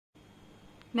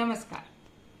Namaskar.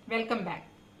 Welcome back.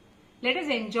 Let us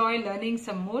enjoy learning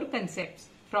some more concepts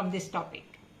from this topic.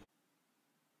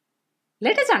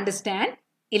 Let us understand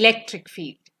electric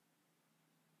field.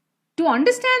 To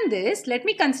understand this, let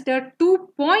me consider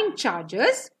 2 point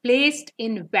charges placed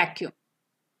in vacuum.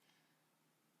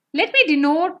 Let me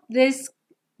denote this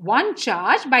one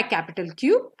charge by capital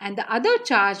Q and the other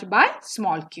charge by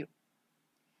small q.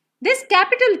 This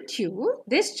capital Q,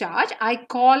 this charge, I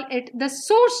call it the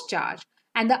source charge,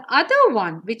 and the other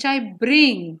one which I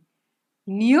bring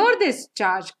near this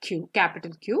charge Q,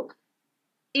 capital Q,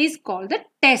 is called the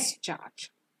test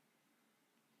charge.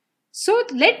 So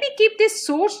let me keep this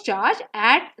source charge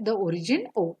at the origin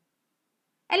O.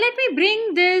 And let me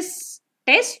bring this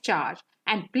test charge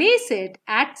and place it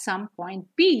at some point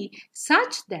P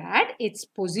such that its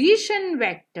position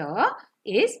vector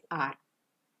is R.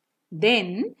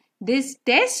 Then this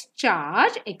test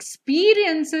charge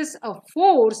experiences a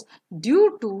force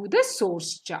due to the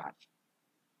source charge.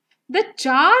 The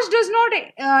charge does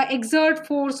not exert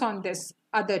force on this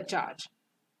other charge,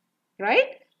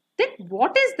 right? Then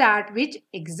what is that which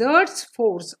exerts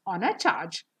force on a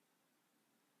charge?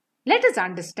 Let us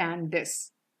understand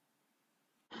this.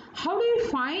 How do you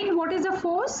find what is a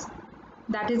force?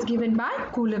 That is given by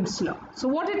Coulomb's law. So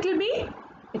what it will be?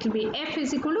 It will be F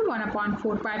is equal to 1 upon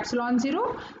 4 pi epsilon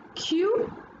 0 Q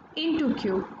into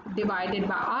Q divided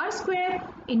by R square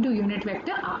into unit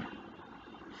vector R.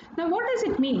 Now what does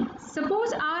it mean?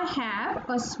 Suppose I have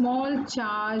a small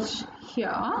charge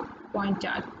here, point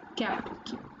charge, capital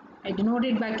Q. I denote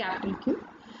it by capital Q.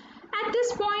 At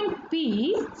this point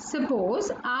P,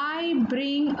 suppose I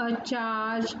bring a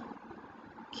charge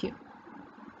Q.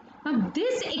 Now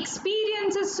this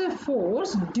experiences a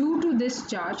force due to this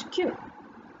charge Q.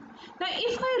 Now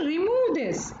if I remove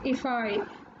this,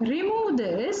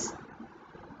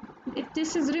 if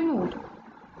this is removed,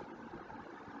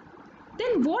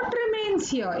 then what remains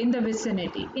here in the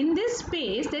vicinity? In this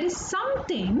space there is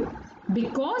something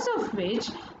because of which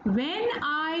when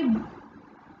I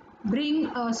bring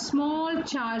a small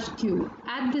charge Q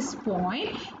at this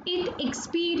point, it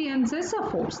experiences a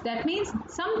force. That means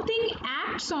something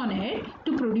acts on it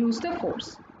to produce the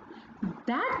force.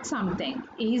 That something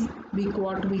is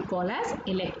what we call as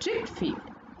electric field.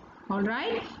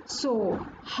 Alright, so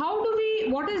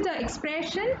what is the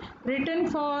expression written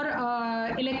for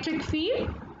electric field?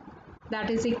 That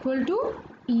is equal to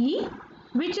E,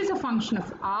 which is a function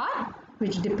of R,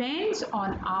 which depends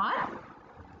on R,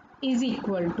 is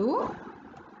equal to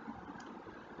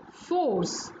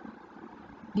force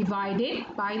divided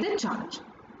by the charge,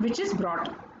 which is brought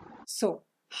up. So,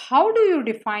 how do you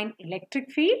define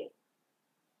electric field?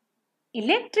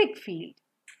 Electric field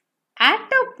at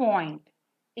a point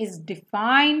is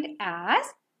defined as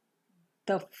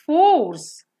the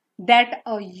force that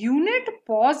a unit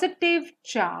positive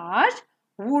charge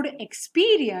would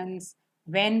experience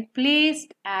when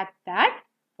placed at that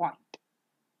point.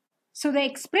 So the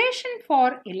expression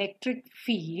for electric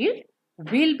field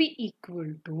will be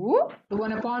equal to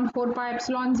 1 upon 4 pi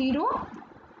epsilon 0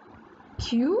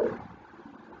 Q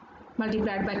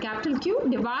multiplied by capital Q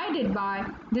divided by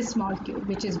this small q,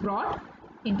 which is brought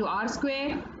into R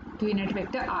square to unit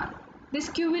vector R. This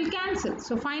q will cancel.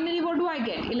 So finally what do I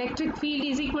get? Electric field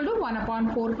is equal to 1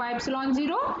 upon 4 pi epsilon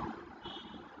 0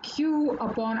 Q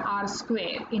upon R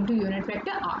square into unit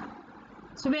vector R.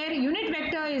 So where unit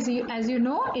vector is, as you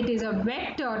know, it is a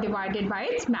vector divided by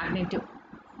its magnitude.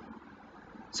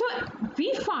 So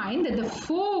we find that the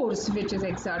force which is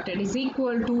exerted is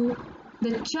equal to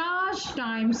the charge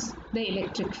times the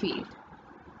electric field,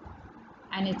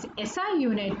 and its SI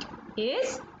unit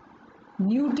is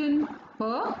Newton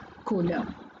per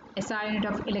Coulomb. SI unit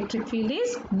of electric field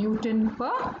is Newton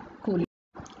per Coulomb.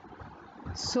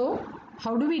 So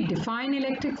how do we define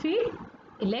electric field?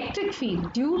 Electric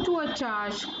field due to a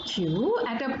charge Q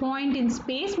at a point in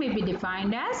space may be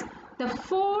defined as the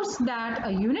force that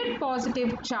a unit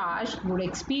positive charge would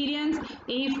experience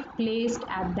if placed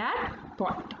at that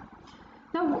point.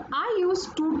 Now I use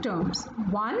two terms,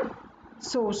 one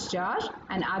source charge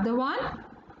and other one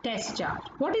test charge.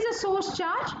 What is a source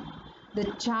charge?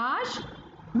 The charge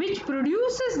which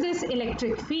produces this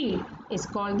electric field is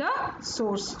called the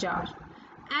source charge,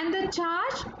 and the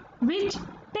charge which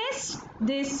tests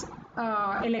this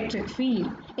electric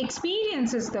field,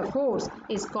 experiences the force,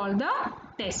 is called the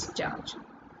test charge.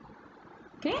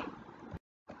 Okay.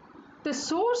 The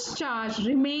source charge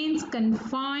remains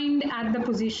confined at the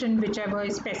position whichever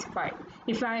is specified.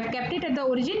 If I have kept it at the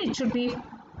origin, it should be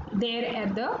there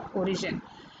at the origin.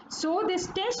 So this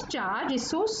test charge is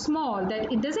so small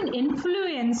that it doesn't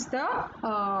influence the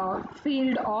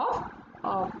field of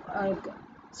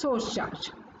source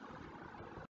charge.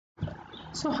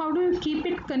 So how do you keep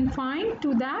it confined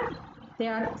to that?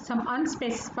 There are some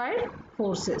unspecified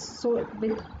forces. So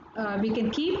we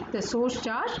can keep the source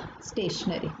charge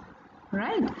stationary,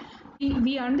 right?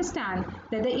 We understand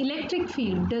that the electric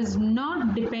field does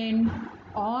not depend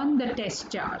on the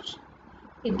test charge.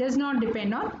 It does not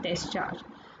depend on test charge.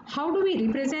 How do we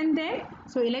represent them?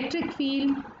 So electric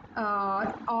field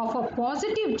of a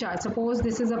positive charge, suppose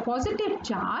this is a positive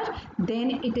charge,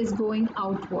 then it is going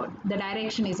outward, the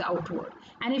direction is outward,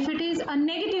 and if it is a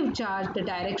negative charge, the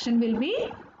direction will be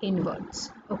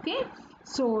inwards. Okay,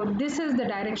 so this is the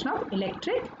direction of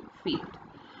electric field.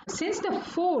 Since the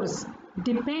force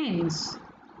depends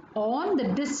on the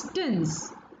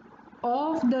distance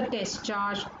of the test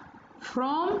charge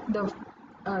from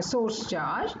the source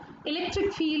charge,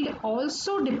 electric field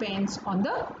also depends on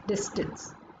the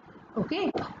distance.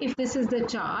 Okay, if this is the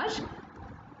charge,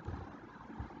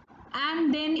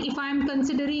 and then if I am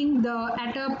considering the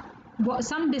at a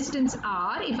some distance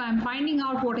r, if I am finding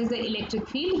out what is the electric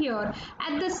field here,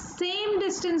 at the same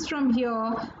distance from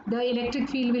here, the electric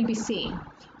field will be same.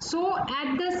 So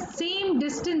at the same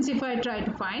distance, if I try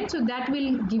to find, so that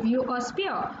will give you a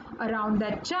sphere around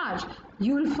that charge,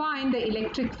 you will find the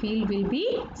electric field will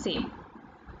be same.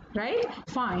 Right?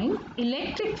 Find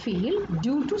electric field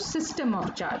due to system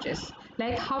of charges.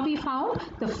 Like how we found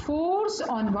the force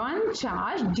on one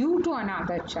charge due to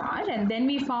another charge, and then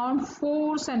we found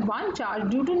force on one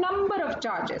charge due to number of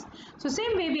charges. So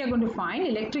same way we are going to find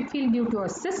electric field due to a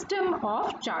system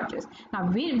of charges.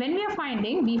 Now when we are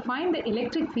finding, we find the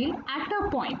electric field at a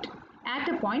point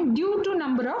due to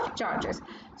number of charges.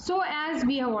 So as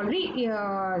we have already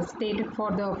stated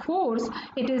for the force,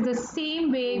 it is the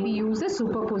same way we use the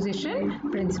superposition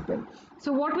principle.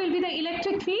 So what will be the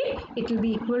electric field? It will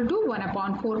be equal to 1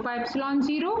 upon 4 pi epsilon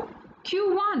 0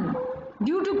 Q1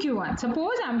 due to Q1.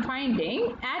 Suppose I am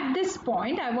finding at this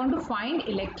point, I want to find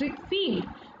electric field,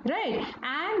 right?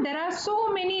 And there are so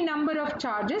many number of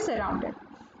charges around it.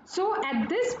 So at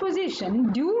this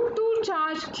position, due to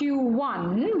charge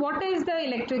Q1, what is the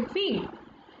electric field?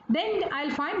 Then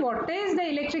I'll find what is the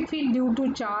electric field due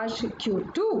to charge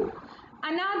Q2.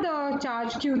 Another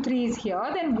charge Q3 is here.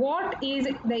 Then what is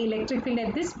the electric field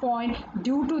at this point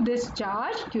due to this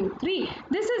charge Q3?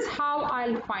 This is how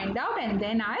I'll find out, and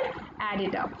then I'll add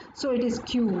it up. So it is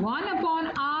Q1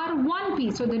 upon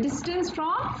R1P. So the distance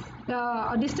from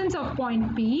distance of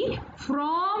point P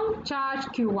from charge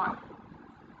Q1.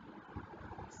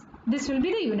 This will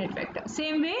be the unit vector.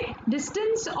 Same way,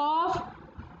 distance of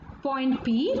point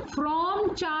P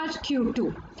from charge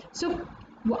Q2. So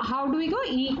how do we go?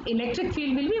 Electric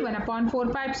field will be 1 upon 4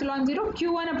 pi epsilon 0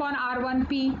 Q1 upon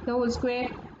R1P the whole square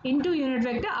into unit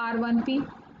vector R1P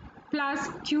plus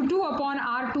Q2 upon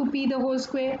R2P the whole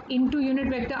square into unit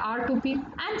vector R2P,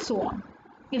 and so on.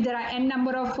 If there are n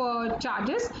number of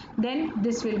charges, then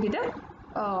this will be the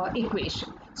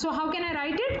equation. So how can I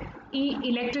write it?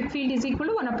 Electric field is equal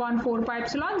to 1 upon 4 pi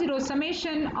epsilon 0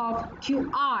 summation of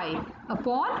Qi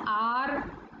upon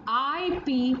Rip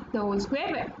the whole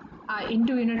square, where,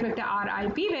 into unit vector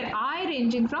Rip, where I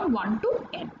ranging from 1 to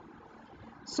n.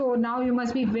 So now you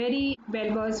must be very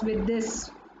well versed with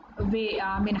this way,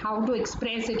 how to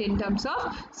express it in terms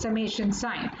of summation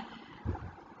sign.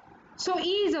 So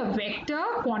E is a vector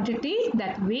quantity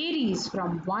that varies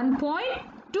from one point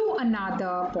to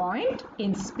another point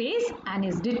in space and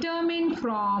is determined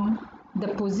from the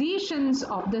positions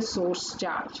of the source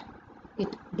charge.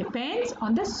 It depends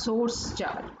on the source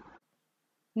charge.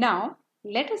 Now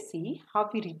let us see how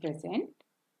we represent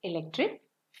electric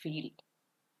field.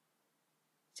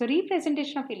 So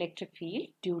representation of electric field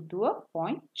due to a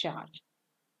point charge.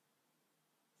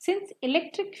 Since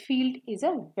electric field is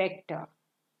a vector,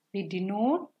 we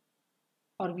denote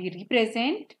or we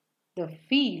represent the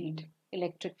field,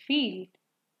 electric field,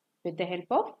 with the help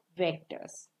of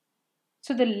vectors.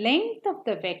 So the length of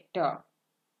the vector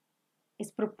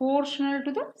is proportional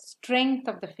to the strength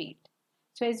of the field.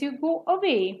 So as you go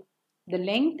away, the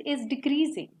length is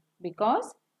decreasing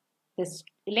because the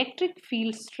electric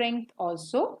field strength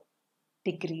also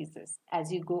decreases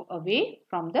as you go away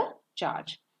from the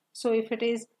charge. So if it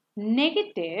is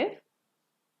negative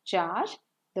charge,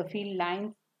 the field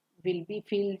lines will be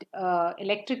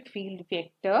electric field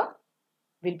vector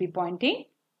will be pointing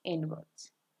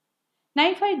inwards. Now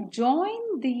if I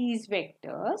join these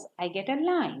vectors, I get a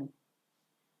line.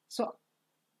 So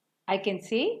I can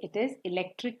say it is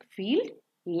electric field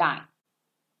line.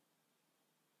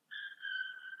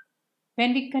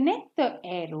 When we connect the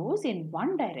arrows in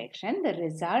one direction, the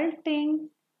resulting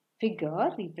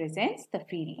figure represents the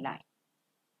field line.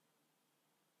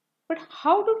 But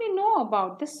how do we know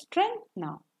about the strength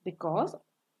now? Because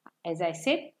as I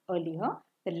said earlier,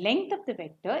 the length of the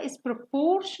vector is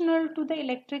proportional to the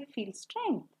electric field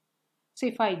strength. So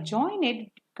if I join it,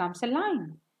 it becomes a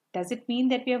line. Does it mean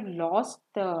that we have lost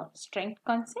the strength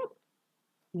concept?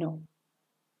 No.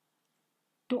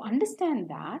 To understand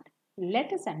that,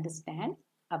 let us understand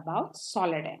about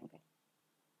solid angle.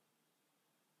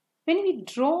 When we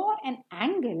draw an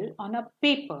angle on a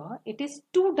paper, it is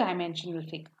two-dimensional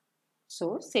figure.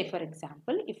 So say for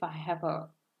example, if I have a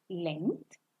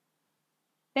length,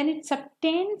 then it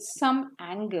subtends some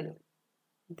angle.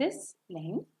 This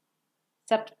length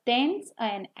subtends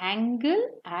an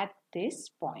angle at this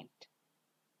point.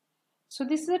 So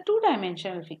this is a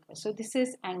two-dimensional figure. So this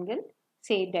is angle,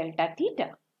 say delta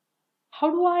theta.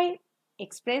 How do I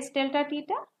express delta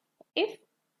theta? If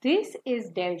this is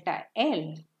delta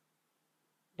L,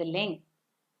 the length,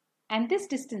 and this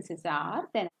distance is r,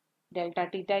 then delta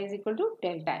theta is equal to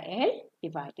delta L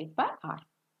divided by r.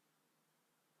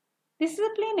 This is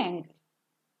a plane angle.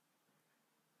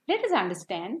 Let us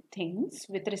understand things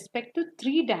with respect to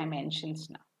three dimensions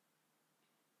now.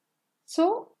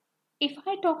 So, if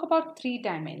I talk about three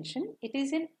dimension, it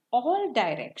is in all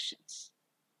directions.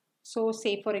 So,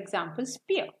 say for example,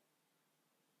 sphere.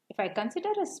 If I consider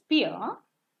a sphere,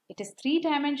 it is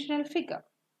three-dimensional figure.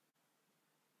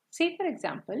 Say for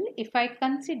example, if I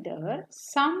consider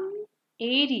some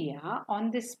area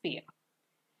on the sphere,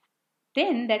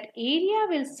 then that area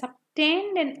will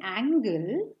subtend an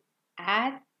angle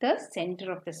at the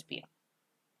center of the sphere.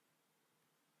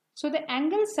 So the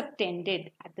angle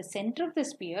subtended at the center of the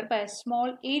sphere by a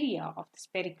small area of the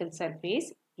spherical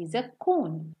surface is a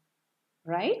cone,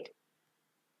 right?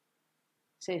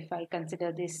 So if I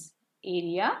consider this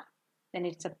area, then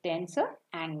it subtends an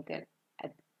angle,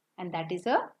 and that is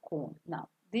a cone. Now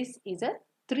this is a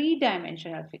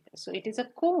three-dimensional figure, so it is a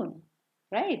cone,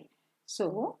 right?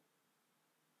 So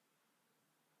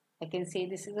I can say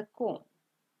this is a cone.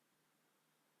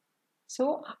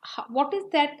 So what is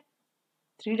that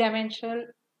three-dimensional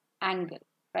angle,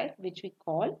 right, which we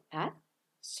call as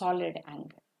solid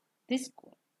angle? This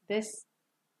cone, this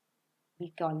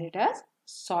we call it as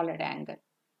solid angle.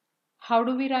 How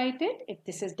do we write it? If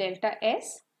this is delta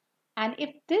S and if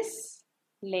this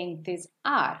length is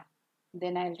R,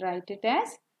 then I'll write it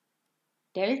as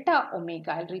delta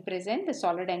omega. I'll represent the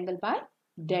solid angle by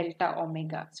delta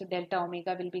omega. So delta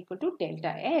omega will be equal to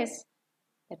delta S,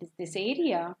 that is this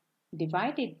area,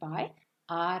 divided by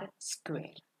R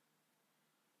square.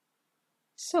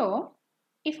 So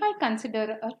if I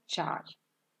consider a charge,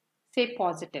 say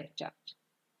positive charge,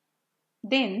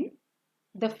 then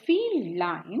the field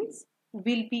lines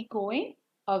will be going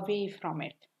away from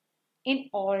it in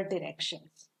all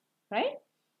directions, right?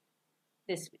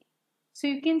 This way. So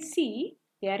you can see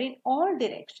they are in all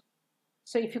directions.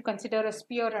 So if you consider a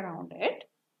sphere around it,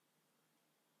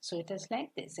 so it is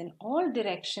like this. In all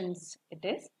directions it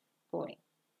is going.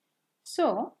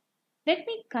 So let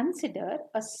me consider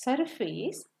a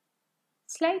surface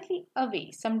slightly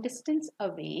away, some distance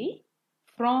away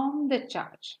from the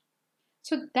charge.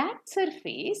 So that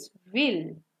surface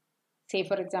will, say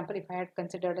for example, if I had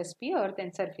considered a sphere,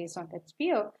 then surface on that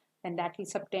sphere, then that will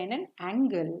subtend an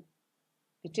angle,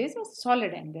 which is a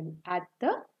solid angle at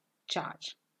the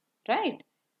charge, right?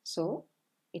 So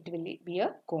it will be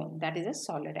a cone, that is a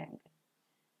solid angle.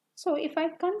 So if I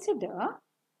consider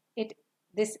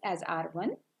this as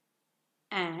R1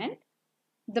 and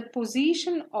the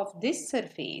position of this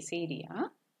surface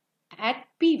area at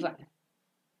P1,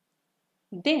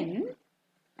 then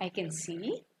I can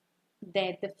see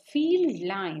that the field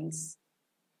lines,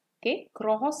 okay,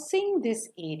 crossing this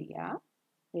area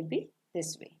will be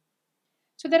this way.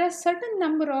 So there are certain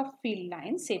number of field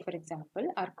lines, say for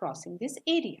example, are crossing this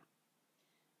area.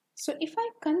 So if I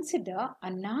consider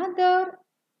another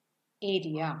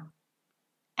area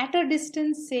at a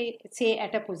distance, say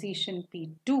at a position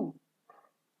P2,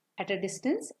 at a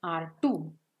distance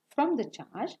R2 from the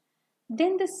charge,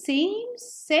 then the same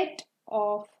set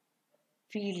of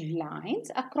field lines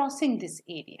are crossing this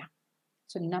area.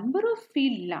 So number of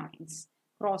field lines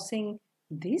crossing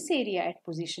this area at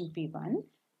position P1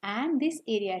 and this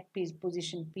area at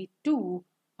position P2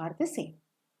 are the same.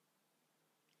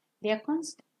 They are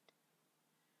constant.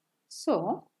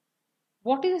 So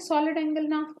what is a solid angle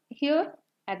now here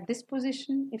at this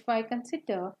position? If I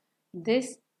consider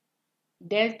this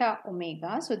delta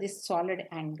omega, so this solid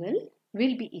angle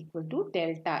will be equal to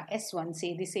delta S1.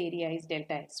 Say this area is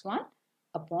delta S1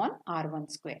 upon R1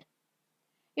 square.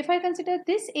 If I consider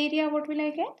this area, what will I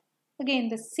get? Again,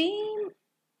 the same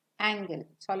angle,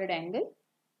 solid angle,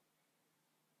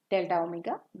 delta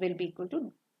omega will be equal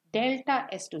to delta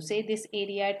S2. Say this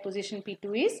area at position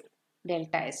P2 is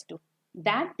delta S2.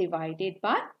 That divided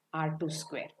by R2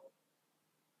 square.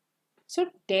 So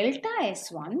delta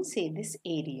S1, say this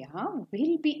area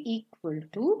will be equal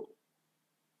to,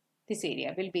 this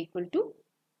area will be equal to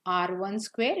R1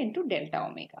 square into delta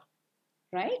omega,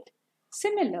 right?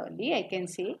 Similarly, I can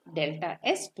say delta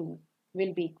S2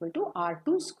 will be equal to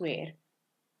R2 square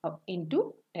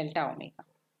into delta omega.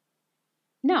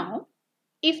 Now,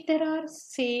 if there are,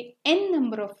 say, n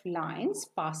number of lines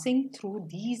passing through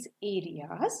these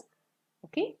areas,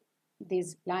 okay,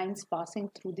 these lines passing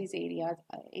through these areas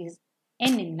is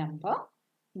n in number,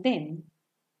 then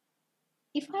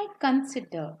if I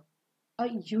consider a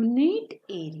unit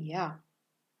area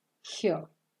here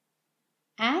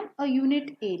and a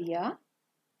unit area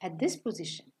at this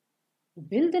position,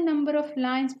 will the number of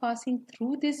lines passing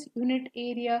through this unit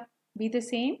area be the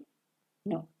same?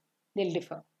 No, they'll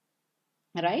differ,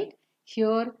 right?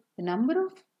 Here, the number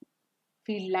of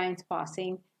field lines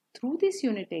passing through this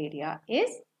unit area is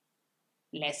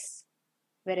less,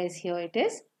 whereas here it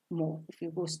is more. If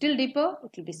you go still deeper,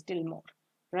 it will be still more,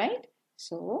 right?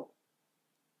 So,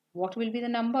 what will be the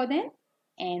number then?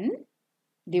 N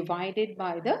divided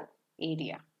by the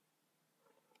area.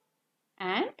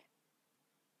 And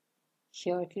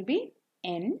here it will be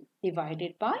N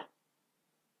divided by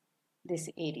this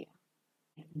area.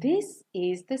 This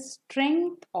is the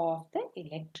strength of the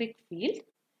electric field.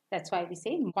 That's why we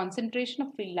say concentration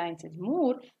of field lines is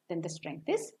more, then the strength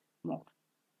is more.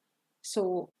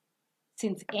 So,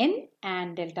 since N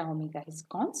and delta omega is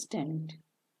constant,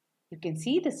 you can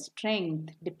see the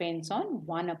strength depends on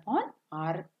 1 upon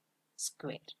R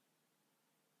squared.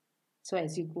 So,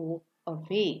 as you go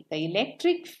away, the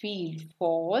electric field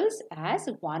falls as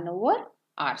 1 over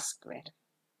R squared.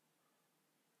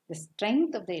 The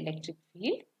strength of the electric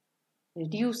field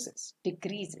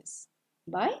decreases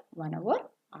by 1 over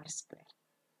R squared.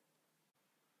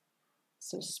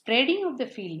 So, spreading of the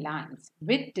field lines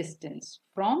with distance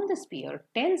from the sphere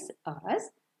tells us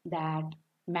that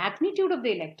magnitude of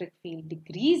the electric field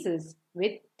decreases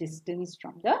with distance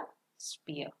from the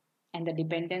sphere, and the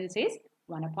dependence is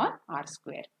 1 upon R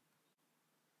square.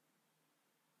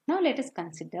 Now let us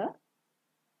consider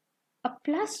a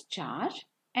plus charge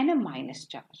and a minus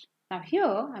charge. Now here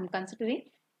I am considering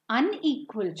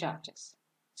unequal charges.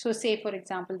 So say for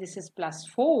example this is plus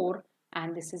 4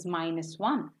 and this is minus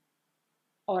 1.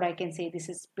 Or I can say this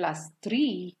is plus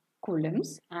 3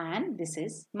 coulombs and this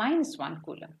is minus 1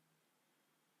 coulomb.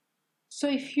 So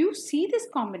if you see this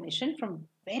combination from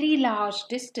very large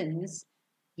distance,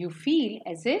 you feel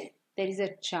as if there is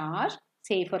a charge,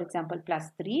 say for example plus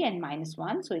 3 and minus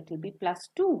 1, so it will be plus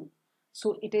 2.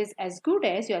 So it is as good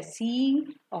as you are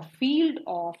seeing a field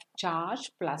of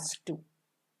charge plus 2.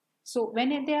 So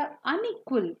when there are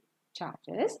unequal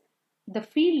charges, the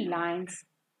field lines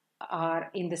are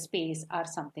in the space are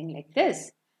something like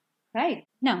this, right?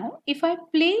 Now if I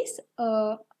place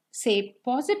a, say,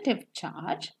 positive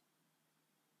charge,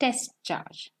 test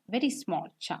charge, very small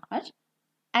charge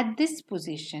at this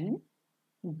position,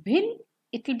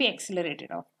 it will be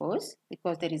accelerated, of course,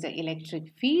 because there is an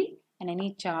electric field and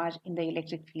any charge in the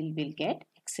electric field will get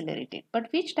accelerated. But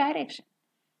which direction?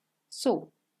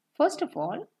 So first of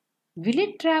all, will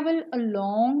it travel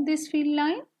along this field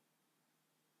line?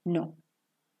 No.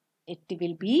 It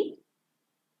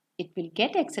will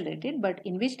get accelerated, but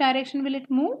in which direction will it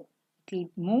move? It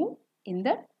will move in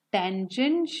the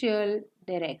tangential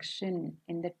direction,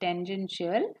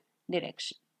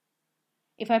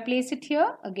 If I place it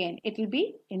here, again, it will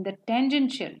be in the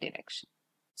tangential direction.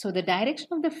 So the direction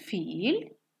of the field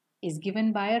is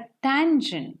given by a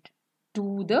tangent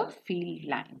to the field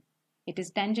line. It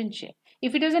is tangential.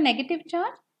 If it is a negative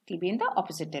charge, it will be in the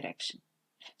opposite direction.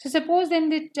 So suppose then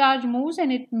the charge moves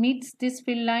and it meets this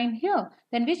field line here,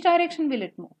 then which direction will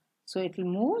it move? So it will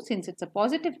move, since it's a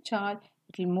positive charge,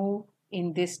 it will move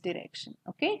in this direction,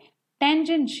 okay?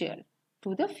 Tangential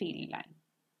to the field line.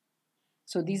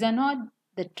 So these are not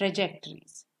the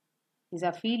trajectories. These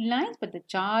are field lines, but the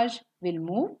charge will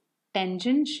move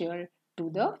tangential to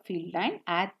the field line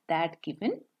at that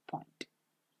given point.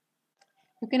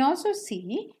 You can also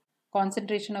see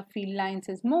concentration of field lines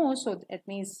is more, so that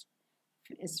means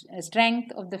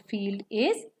strength of the field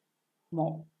is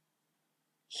more.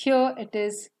 Here it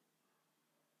is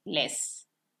less.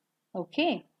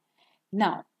 Okay.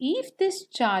 Now, if these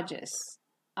charges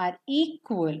are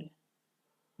equal,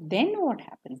 then what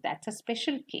happens? That's a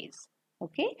special case.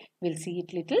 Okay. We'll see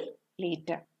it little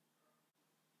later.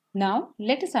 Now,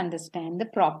 let us understand the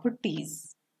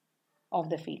properties of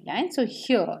the field line. So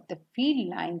here the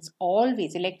field lines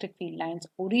always, electric field lines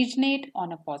originate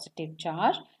on a positive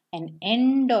charge. and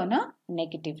end on a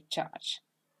negative charge.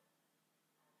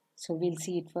 So we'll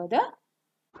see it further.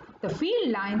 The field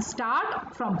lines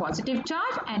start from positive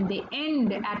charge and they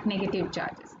end at negative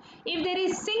charges. If there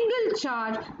is single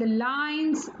charge, the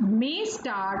lines may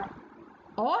start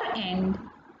or end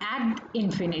at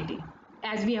infinity,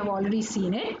 as we have already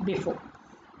seen it before.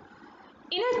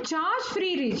 In a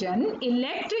charge-free region,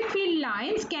 electric field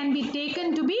lines can be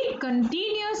taken to be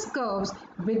continuous curves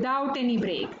without any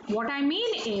break. What I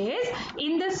mean is,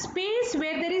 in the space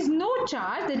where there is no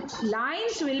charge, the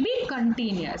lines will be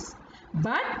continuous.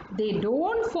 But they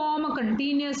don't form a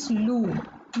continuous loop.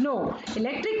 No,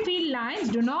 electric field lines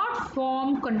do not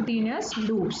form continuous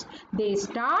loops. They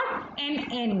start and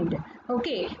end.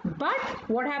 Okay, but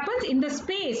what happens in the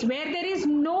space where there is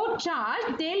no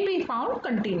charge, they'll be found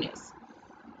continuous.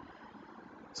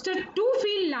 So two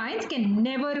field lines can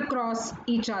never cross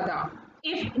each other.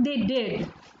 If they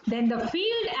did, then the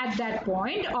field at that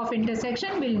point of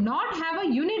intersection will not have a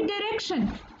unit direction,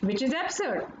 which is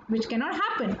absurd, which cannot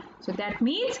happen. So that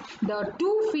means the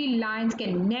two field lines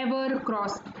can never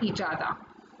cross each other.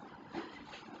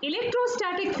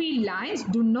 Electrostatic field lines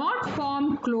do not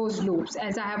form closed loops.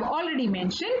 As I have already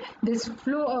mentioned, this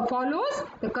follows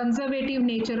the conservative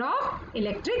nature of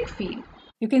electric field.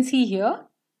 You can see here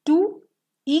two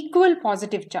equal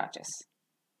positive charges.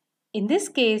 In this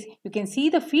case, you can see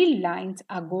the field lines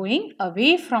are going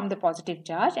away from the positive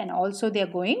charge and also they are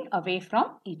going away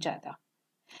from each other.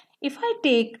 If I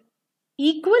take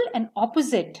equal and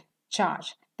opposite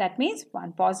charge, that means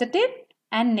one positive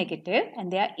and negative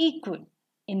and they are equal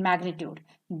in magnitude,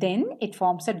 then it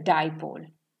forms a dipole.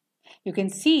 You can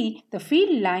see the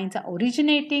field lines are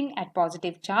originating at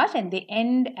positive charge and they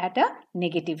end at a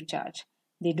negative charge.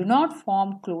 They do not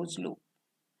form closed loop.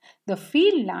 The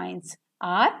field lines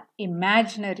are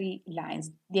imaginary lines.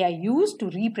 They are used to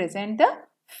represent the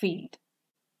field.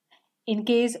 In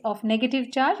case of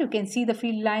negative charge, you can see the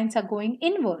field lines are going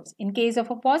inwards. In case of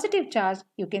a positive charge,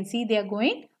 you can see they are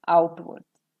going outwards.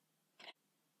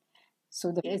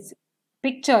 So this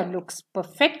picture looks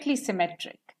perfectly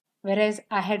symmetric. Whereas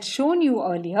I had shown you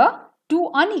earlier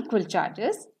two unequal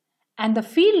charges and the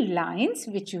field lines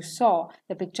which you saw,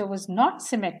 the picture was not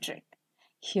symmetric.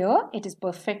 Here it is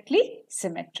perfectly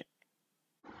symmetric.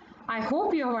 I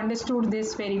hope you have understood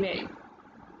this very well.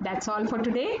 That's all for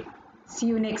today. See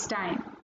you next time.